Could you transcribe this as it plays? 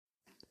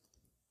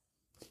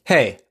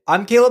Hey,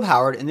 I'm Caleb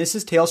Howard, and this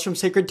is Tales from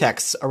Sacred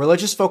Texts, a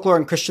religious folklore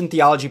and Christian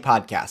theology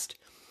podcast.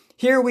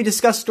 Here we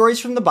discuss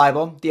stories from the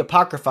Bible, the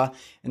Apocrypha,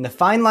 and the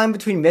fine line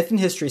between myth and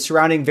history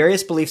surrounding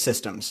various belief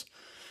systems.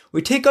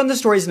 We take on the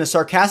stories in a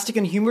sarcastic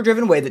and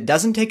humor-driven way that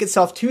doesn't take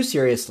itself too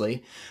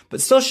seriously,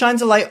 but still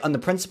shines a light on the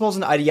principles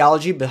and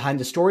ideology behind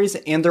the stories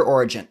and their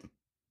origin.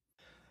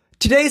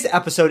 Today's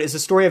episode is the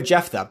story of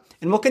Jephthah,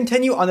 and we'll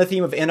continue on the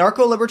theme of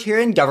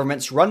anarcho-libertarian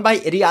governments run by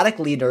idiotic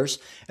leaders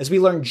as we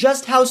learn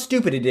just how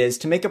stupid it is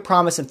to make a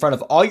promise in front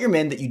of all your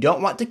men that you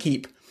don't want to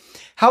keep,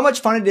 how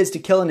much fun it is to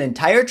kill an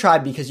entire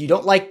tribe because you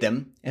don't like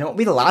them, and it won't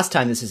be the last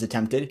time this is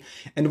attempted,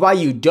 and why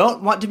you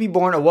don't want to be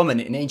born a woman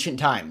in ancient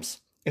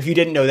times, if you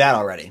didn't know that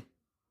already.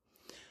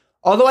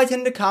 Although I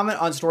tend to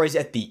comment on stories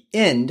at the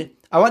end,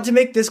 I want to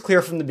make this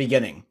clear from the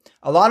beginning.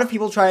 A lot of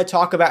people try to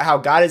talk about how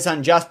God is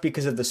unjust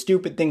because of the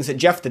stupid things that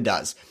Jephthah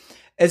does,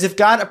 as if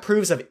God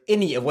approves of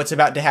any of what's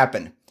about to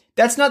happen.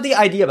 That's not the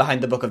idea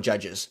behind the Book of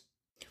Judges.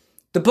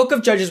 The Book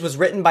of Judges was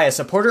written by a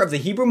supporter of the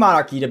Hebrew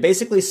monarchy to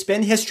basically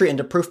spin history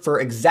into proof for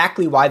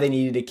exactly why they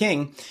needed a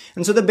king,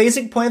 and so the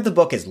basic point of the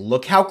book is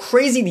look how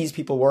crazy these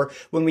people were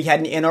when we had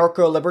an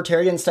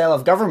anarcho-libertarian style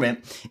of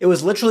government. It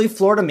was literally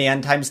Florida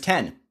man times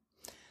 10.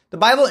 The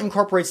Bible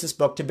incorporates this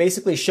book to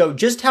basically show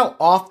just how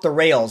off the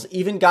rails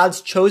even God's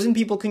chosen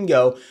people can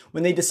go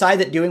when they decide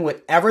that doing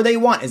whatever they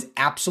want is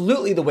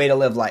absolutely the way to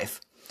live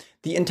life.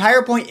 The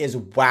entire point is,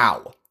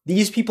 wow,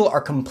 these people are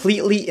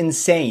completely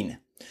insane.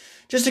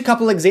 Just a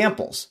couple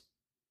examples.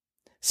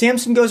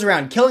 Samson goes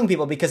around killing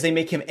people because they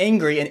make him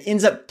angry and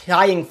ends up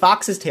tying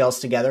foxes' tails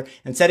together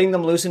and setting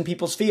them loose in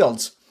people's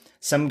fields.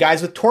 Some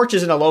guys with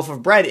torches and a loaf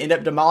of bread end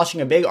up demolishing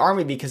a big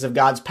army because of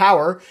God's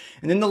power,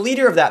 and then the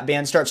leader of that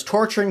band starts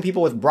torturing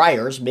people with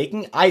briars,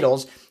 making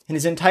idols, and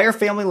his entire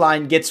family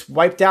line gets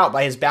wiped out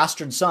by his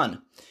bastard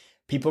son.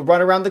 People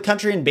run around the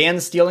country in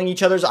bands stealing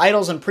each other's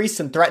idols and priests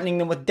and threatening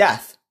them with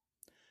death.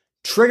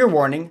 Trigger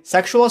warning,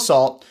 sexual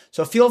assault,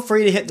 so feel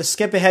free to hit the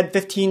skip ahead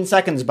 15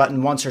 seconds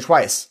button once or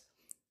twice.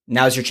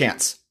 Now's your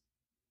chance.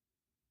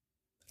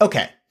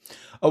 Okay.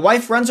 A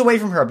wife runs away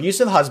from her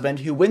abusive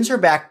husband, who wins her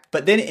back,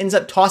 but then ends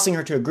up tossing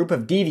her to a group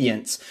of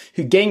deviants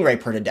who gang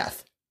rape her to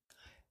death.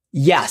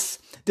 Yes,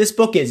 this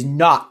book is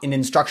not an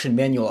instruction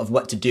manual of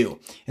what to do.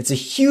 It's a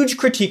huge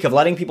critique of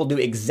letting people do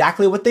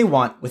exactly what they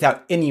want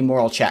without any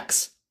moral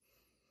checks.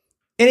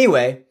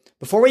 Anyway,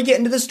 before we get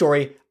into the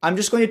story, I'm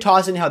just going to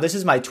toss in how this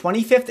is my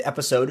 25th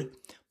episode,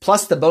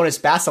 plus the bonus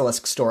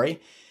Basilisk story,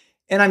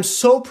 and I'm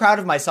so proud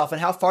of myself and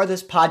how far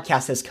this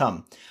podcast has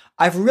come.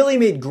 I've really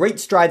made great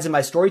strides in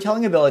my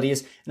storytelling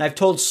abilities, and I've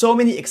told so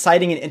many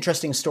exciting and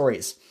interesting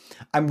stories.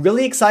 I'm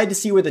really excited to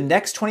see where the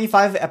next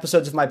 25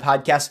 episodes of my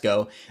podcast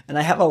go, and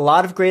I have a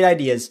lot of great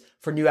ideas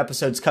for new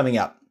episodes coming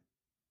up.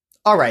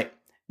 Alright,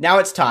 now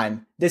it's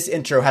time. This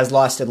intro has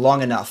lasted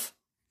long enough.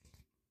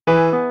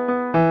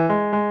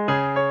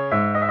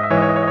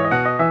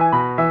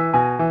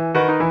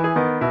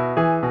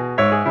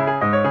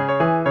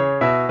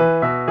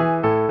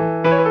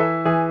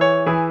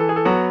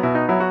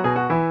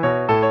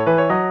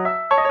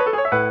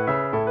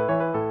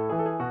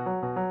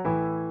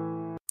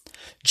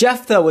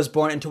 Jephthah was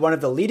born into one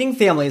of the leading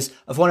families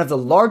of one of the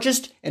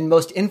largest and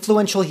most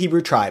influential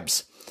Hebrew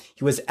tribes.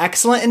 He was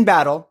excellent in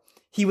battle,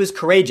 he was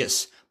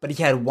courageous, but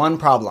he had one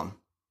problem.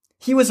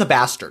 He was a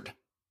bastard.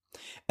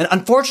 And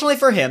unfortunately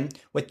for him,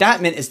 what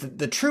that meant is that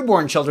the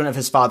true-born children of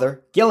his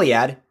father,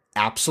 Gilead,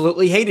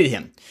 absolutely hated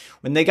him.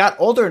 When they got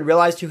older and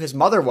realized who his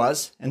mother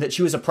was, and that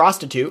she was a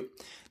prostitute,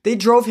 they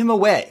drove him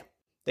away.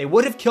 They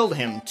would have killed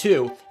him,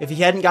 too, if he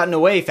hadn't gotten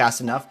away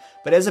fast enough,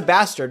 but as a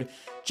bastard,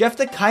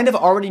 Jephthah kind of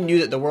already knew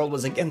that the world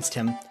was against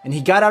him, and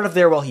he got out of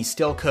there while he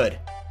still could.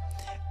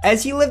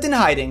 As he lived in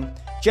hiding,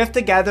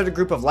 Jephthah gathered a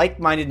group of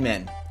like-minded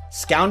men.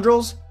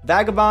 Scoundrels,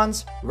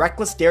 vagabonds,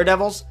 reckless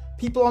daredevils,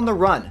 people on the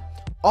run.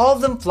 All of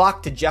them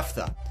flocked to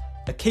Jephthah,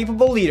 a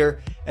capable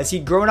leader, as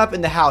he'd grown up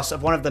in the house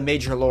of one of the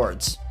major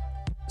lords.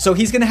 So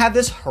he's going to have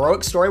this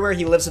heroic story where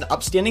he lives an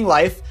upstanding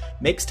life,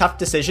 makes tough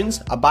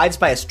decisions, abides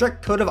by a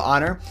strict code of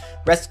honor,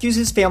 rescues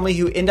his family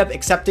who end up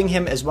accepting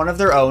him as one of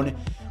their own,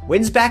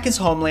 wins back his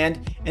homeland,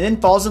 and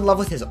then falls in love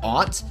with his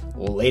aunt,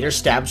 later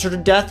stabs her to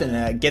death,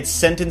 and gets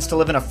sentenced to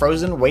live in a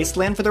frozen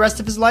wasteland for the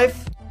rest of his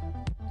life?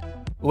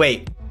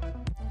 Wait,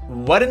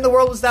 what in the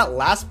world was that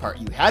last part?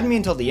 You had me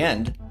until the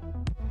end.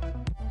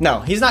 No,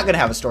 he's not going to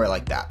have a story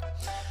like that.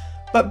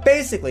 But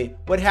basically,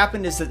 what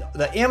happened is that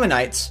the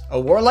Ammonites, a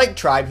warlike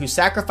tribe who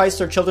sacrificed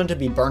their children to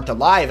be burnt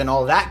alive and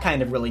all that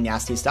kind of really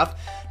nasty stuff,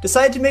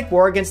 decided to make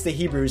war against the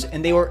Hebrews,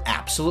 and they were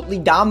absolutely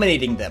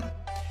dominating them.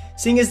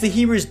 Seeing as the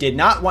Hebrews did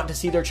not want to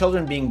see their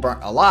children being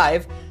burnt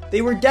alive,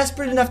 they were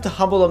desperate enough to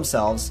humble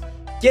themselves,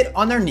 get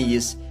on their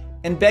knees,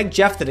 and beg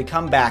Jephthah to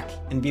come back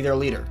and be their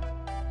leader.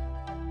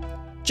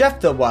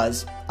 Jephthah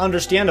was,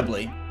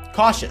 understandably,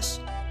 cautious.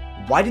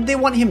 Why did they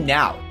want him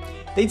now?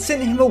 They'd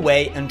sent him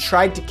away and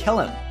tried to kill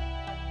him.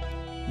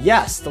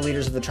 Yes, the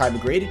leaders of the tribe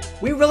agreed,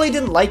 we really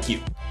didn't like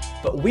you,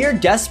 but we're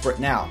desperate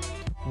now.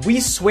 We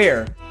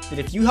swear that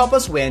if you help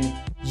us win,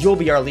 you'll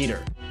be our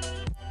leader.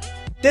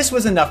 This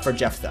was enough for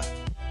Jephthah.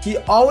 He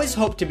always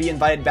hoped to be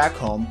invited back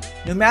home,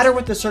 no matter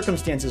what the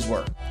circumstances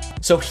were.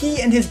 So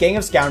he and his gang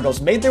of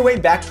scoundrels made their way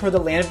back toward the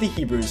land of the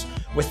Hebrews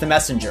with the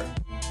messenger.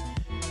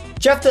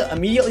 Jephthah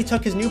immediately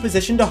took his new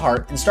position to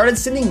heart and started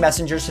sending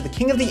messengers to the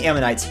king of the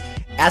Ammonites,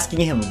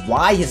 asking him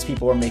why his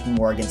people were making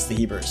war against the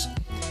Hebrews.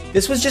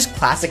 This was just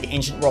classic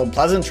ancient world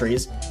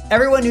pleasantries.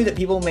 Everyone knew that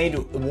people made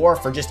war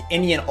for just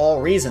any and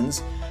all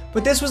reasons,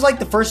 but this was like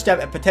the first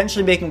step at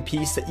potentially making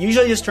peace that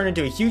usually just turned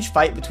into a huge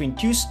fight between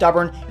two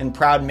stubborn and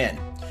proud men,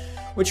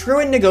 which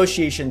ruined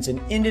negotiations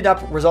and ended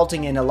up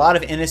resulting in a lot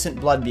of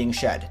innocent blood being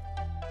shed.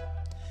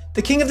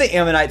 The king of the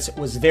Ammonites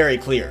was very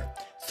clear.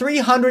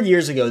 300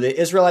 years ago, the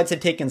Israelites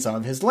had taken some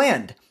of his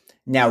land.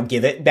 Now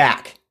give it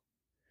back.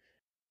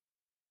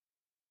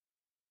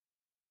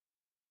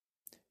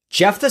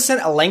 Jephthah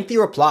sent a lengthy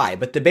reply,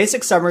 but the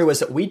basic summary was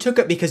that we took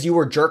it because you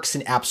were jerks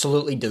and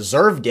absolutely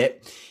deserved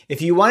it.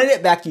 If you wanted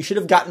it back, you should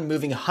have gotten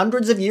moving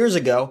hundreds of years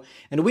ago,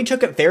 and we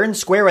took it fair and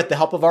square with the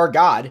help of our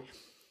God.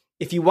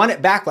 If you want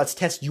it back, let's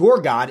test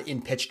your God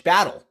in pitched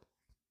battle.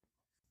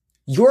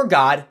 Your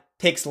God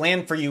takes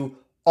land for you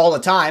all the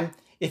time.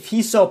 If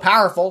he's so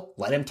powerful,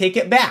 let him take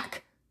it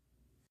back.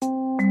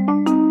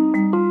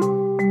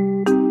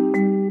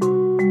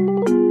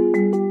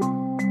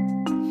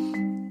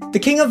 The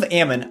king of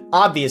Ammon,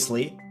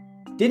 obviously,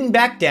 didn't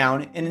back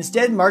down and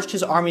instead marched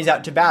his armies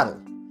out to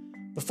battle.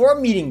 Before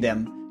meeting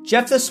them,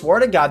 Jephthah swore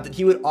to God that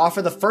he would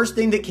offer the first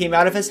thing that came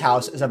out of his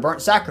house as a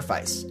burnt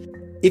sacrifice.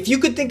 If you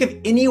could think of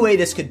any way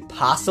this could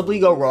possibly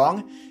go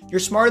wrong,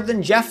 you're smarter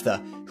than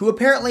Jephthah, who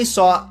apparently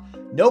saw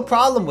no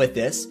problem with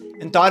this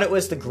and thought it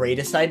was the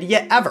greatest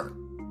idea ever.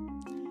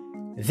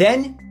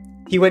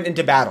 Then he went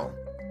into battle,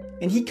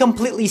 and he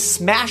completely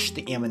smashed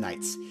the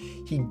Ammonites.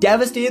 He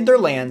devastated their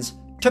lands,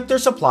 took their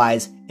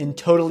supplies, and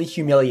totally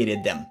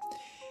humiliated them.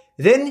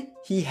 Then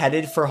he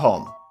headed for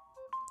home.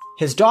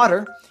 His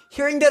daughter,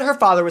 hearing that her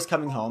father was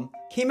coming home,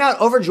 came out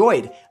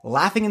overjoyed,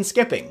 laughing and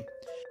skipping.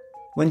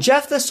 When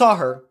Jephthah saw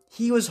her,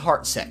 he was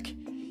heartsick.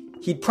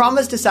 He'd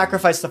promised to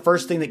sacrifice the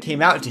first thing that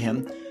came out to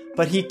him,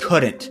 but he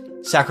couldn't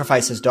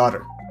sacrifice his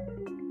daughter.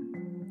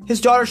 His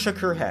daughter shook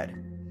her head.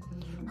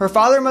 Her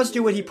father must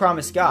do what he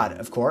promised God,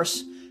 of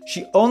course.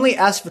 She only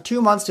asked for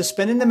 2 months to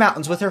spend in the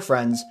mountains with her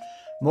friends,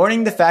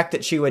 mourning the fact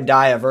that she would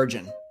die a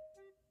virgin.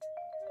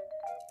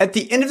 At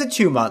the end of the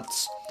 2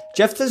 months,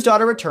 Jephthah's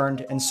daughter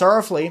returned, and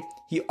sorrowfully,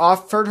 he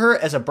offered her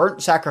as a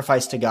burnt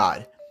sacrifice to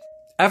God.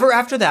 Ever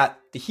after that,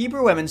 the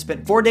Hebrew women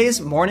spent 4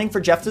 days mourning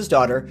for Jephthah's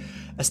daughter,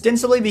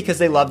 ostensibly because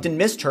they loved and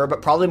missed her,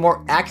 but probably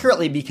more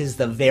accurately because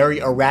the very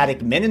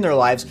erratic men in their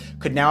lives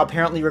could now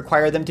apparently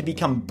require them to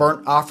become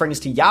burnt offerings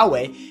to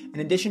Yahweh, in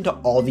addition to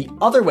all the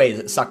other ways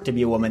it sucked to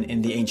be a woman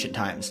in the ancient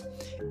times.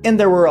 And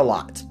there were a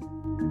lot.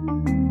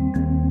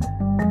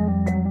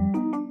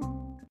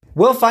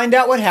 We'll find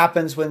out what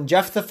happens when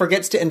Jephthah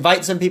forgets to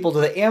invite some people to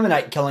the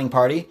Ammonite killing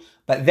party,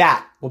 but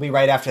that will be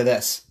right after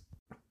this.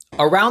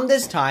 Around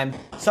this time,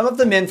 some of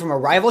the men from a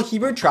rival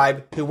Hebrew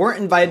tribe who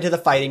weren't invited to the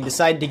fighting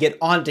decided to get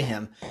onto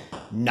him,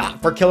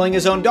 not for killing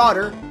his own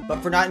daughter,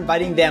 but for not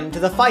inviting them to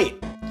the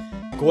fight.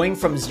 Going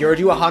from 0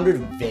 to 100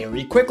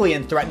 very quickly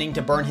and threatening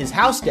to burn his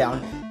house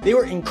down, they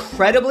were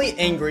incredibly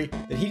angry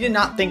that he did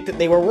not think that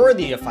they were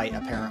worthy to fight,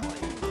 apparently.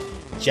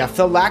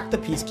 Jephthah lacked the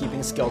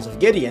peacekeeping skills of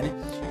Gideon,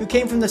 who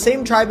came from the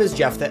same tribe as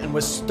Jephthah and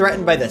was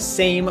threatened by the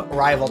same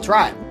rival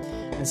tribe.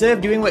 Instead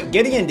of doing what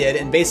Gideon did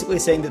and basically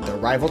saying that the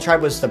rival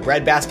tribe was the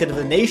breadbasket of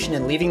the nation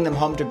and leaving them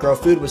home to grow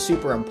food was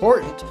super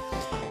important,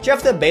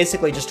 Jephthah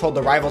basically just told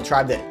the rival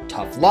tribe that,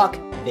 tough luck,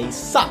 they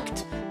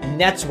sucked, and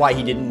that's why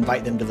he didn't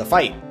invite them to the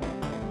fight.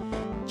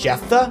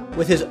 Jephthah,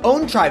 with his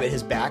own tribe at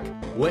his back,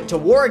 went to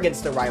war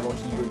against the rival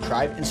Hebrew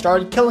tribe and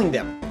started killing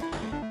them.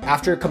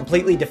 After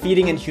completely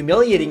defeating and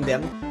humiliating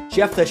them,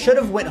 Jephthah should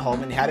have went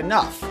home and had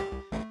enough.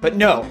 But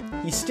no,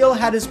 he still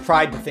had his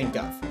pride to think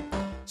of.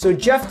 So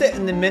Jephthah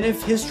and the men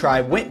of his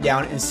tribe went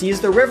down and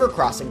seized the river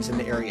crossings in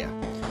the area.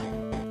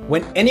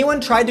 When anyone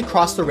tried to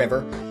cross the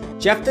river,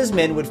 Jephthah's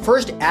men would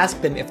first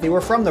ask them if they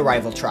were from the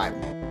rival tribe.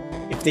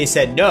 If they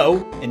said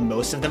no, and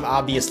most of them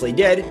obviously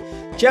did,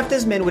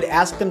 Jephthah's men would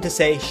ask them to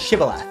say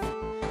Shibboleth.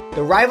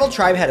 The rival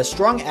tribe had a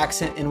strong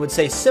accent and would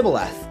say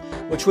Sibboleth,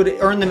 which would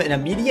earn them an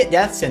immediate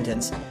death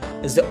sentence,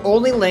 as the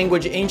only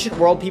language ancient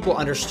world people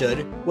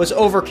understood was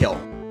overkill.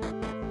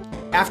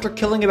 After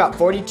killing about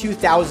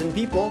 42,000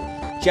 people,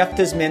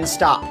 Jephthah's men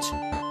stopped.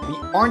 We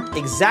aren't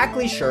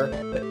exactly sure,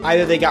 but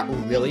either they got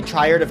really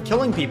tired of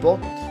killing people,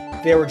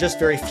 there were just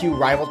very few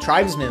rival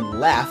tribesmen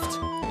left,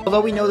 although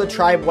we know the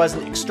tribe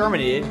wasn't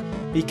exterminated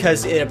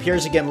because it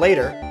appears again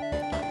later,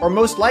 or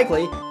most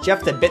likely,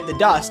 Jephthah bit the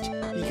dust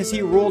because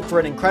he ruled for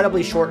an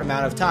incredibly short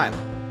amount of time.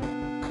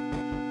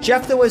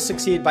 Jephthah was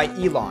succeeded by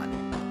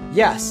Elon.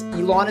 Yes,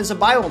 Elon is a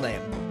Bible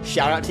name.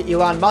 Shout out to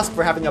Elon Musk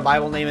for having a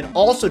Bible name and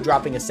also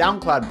dropping a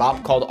SoundCloud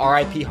bop called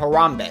R.I.P.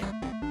 Harambe.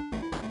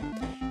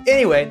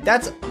 Anyway,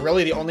 that's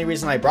really the only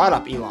reason I brought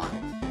up Elon.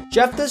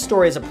 Jephthah's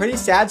story is a pretty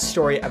sad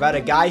story about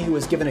a guy who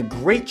was given a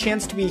great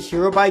chance to be a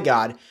hero by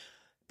God,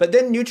 but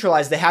then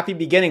neutralized the happy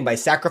beginning by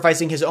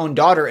sacrificing his own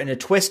daughter in a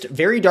twist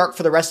very dark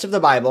for the rest of the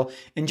Bible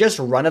and just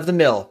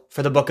run-of-the-mill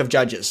for the book of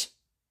Judges.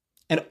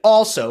 And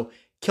also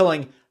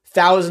killing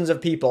thousands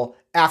of people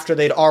after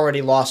they'd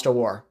already lost a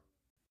war.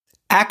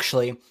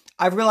 Actually,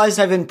 I've realized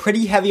I've been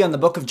pretty heavy on the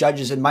book of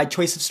Judges in my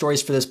choice of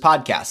stories for this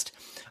podcast.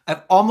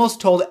 I've almost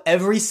told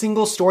every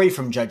single story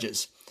from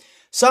Judges.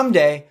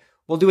 Someday,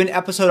 we'll do an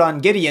episode on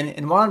Gideon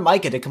and one on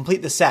Micah to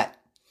complete the set.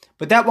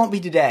 But that won't be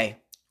today,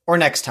 or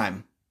next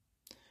time.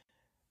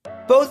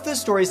 Both the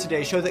stories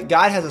today show that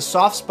God has a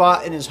soft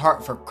spot in his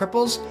heart for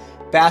cripples,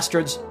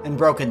 bastards, and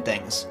broken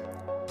things.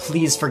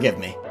 Please forgive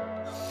me.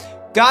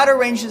 God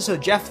arranged it so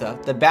Jephthah,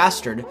 the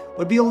bastard,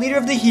 would be a leader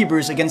of the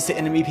Hebrews against the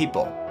enemy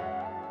people.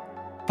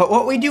 But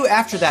what we do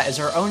after that is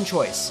our own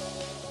choice.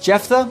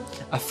 Jephthah,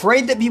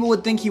 afraid that people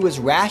would think he was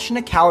rash and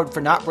a coward for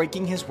not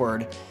breaking his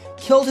word,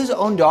 killed his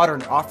own daughter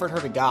and offered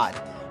her to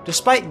God,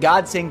 despite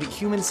God saying that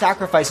human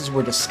sacrifices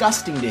were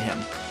disgusting to him,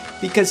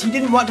 because he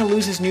didn't want to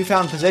lose his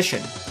newfound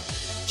position.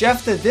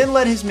 Jephthah then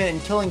led his men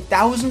in killing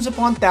thousands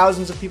upon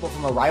thousands of people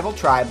from a rival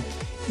tribe,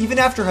 even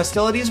after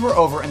hostilities were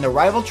over and the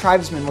rival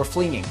tribesmen were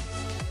fleeing.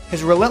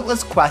 His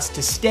relentless quest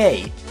to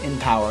stay in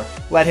power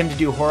led him to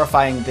do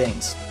horrifying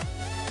things.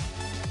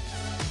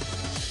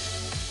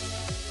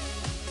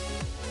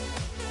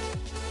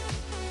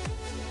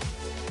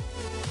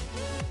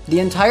 The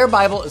entire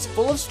Bible is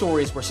full of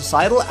stories where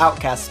societal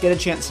outcasts get a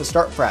chance to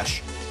start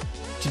fresh,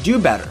 to do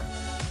better,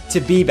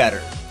 to be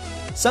better.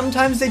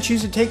 Sometimes they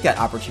choose to take that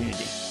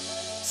opportunity.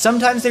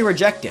 Sometimes they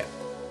reject it.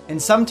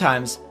 And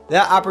sometimes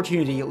that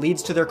opportunity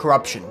leads to their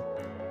corruption.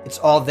 It's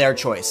all their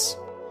choice.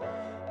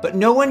 But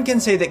no one can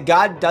say that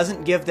God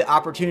doesn't give the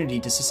opportunity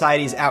to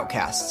society's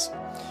outcasts.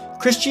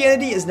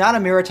 Christianity is not a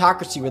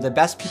meritocracy where the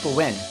best people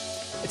win.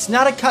 It's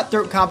not a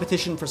cutthroat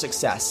competition for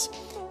success.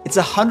 It's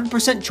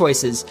 100%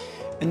 choices,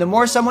 and the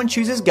more someone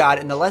chooses God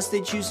and the less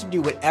they choose to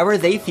do whatever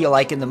they feel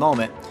like in the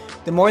moment,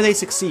 the more they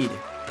succeed.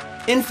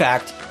 In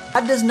fact,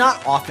 God does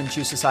not often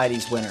choose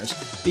society's winners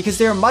because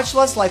they are much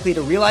less likely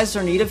to realize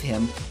their need of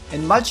Him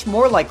and much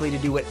more likely to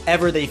do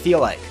whatever they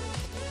feel like.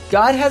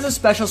 God has a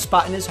special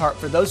spot in His heart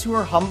for those who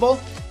are humble,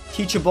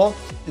 teachable,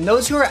 and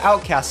those who are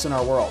outcasts in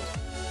our world,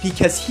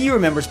 because He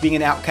remembers being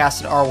an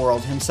outcast in our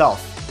world Himself.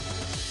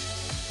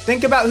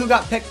 Think about who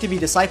got picked to be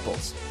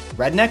disciples: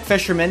 redneck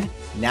fishermen,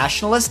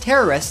 nationalist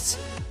terrorists,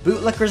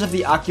 bootlickers of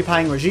the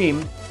occupying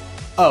regime,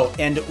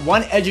 and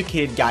one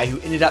educated guy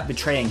who ended up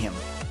betraying him.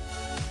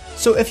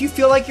 So if you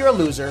feel like you're a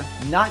loser,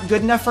 not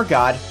good enough for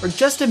God, or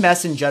just a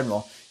mess in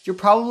general, you're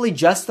probably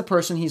just the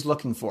person He's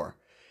looking for.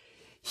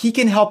 He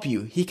can help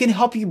you. He can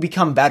help you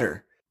become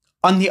better.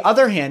 On the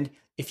other hand,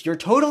 if you're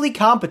totally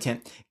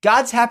competent,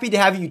 God's happy to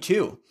have you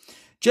too.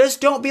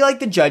 Just don't be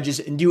like the judges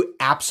and do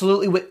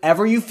absolutely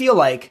whatever you feel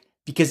like,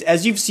 because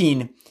as you've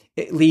seen,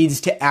 it leads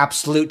to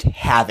absolute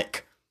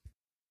havoc.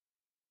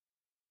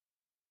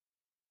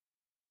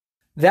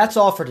 That's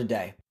all for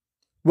today.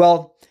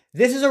 Well,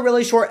 this is a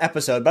really short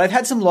episode, but I've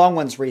had some long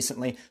ones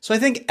recently, so I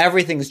think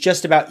everything's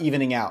just about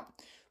evening out.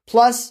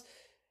 Plus,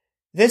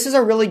 this is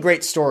a really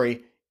great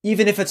story,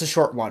 even if it's a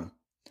short one.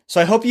 So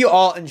I hope you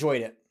all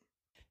enjoyed it.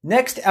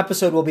 Next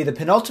episode will be the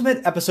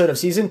penultimate episode of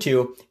Season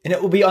 2, and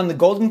it will be on the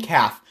golden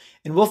calf,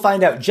 and we'll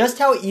find out just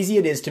how easy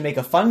it is to make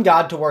a fun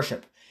god to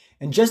worship,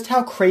 and just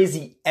how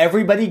crazy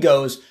everybody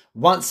goes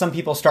once some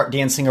people start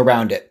dancing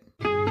around it.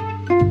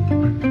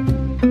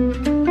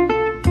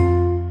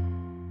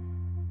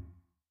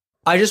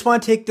 I just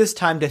want to take this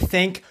time to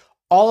thank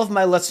all of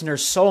my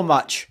listeners so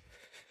much.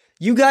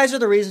 You guys are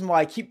the reason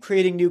why I keep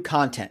creating new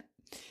content.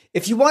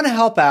 If you want to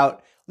help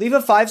out, leave a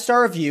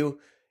 5-star review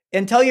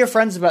and tell your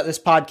friends about this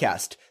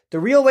podcast. The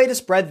real way to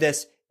spread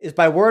this is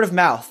by word of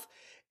mouth.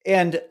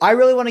 And I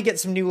really want to get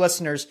some new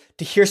listeners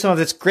to hear some of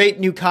this great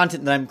new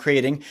content that I'm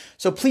creating.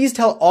 So please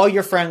tell all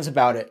your friends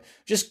about it.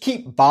 Just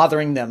keep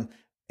bothering them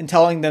and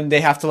telling them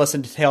they have to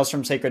listen to Tales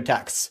from Sacred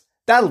Texts.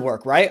 That'll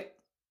work, right?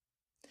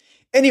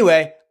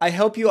 Anyway, I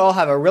hope you all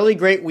have a really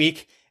great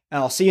week, and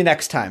I'll see you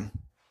next time.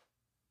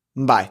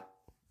 Bye.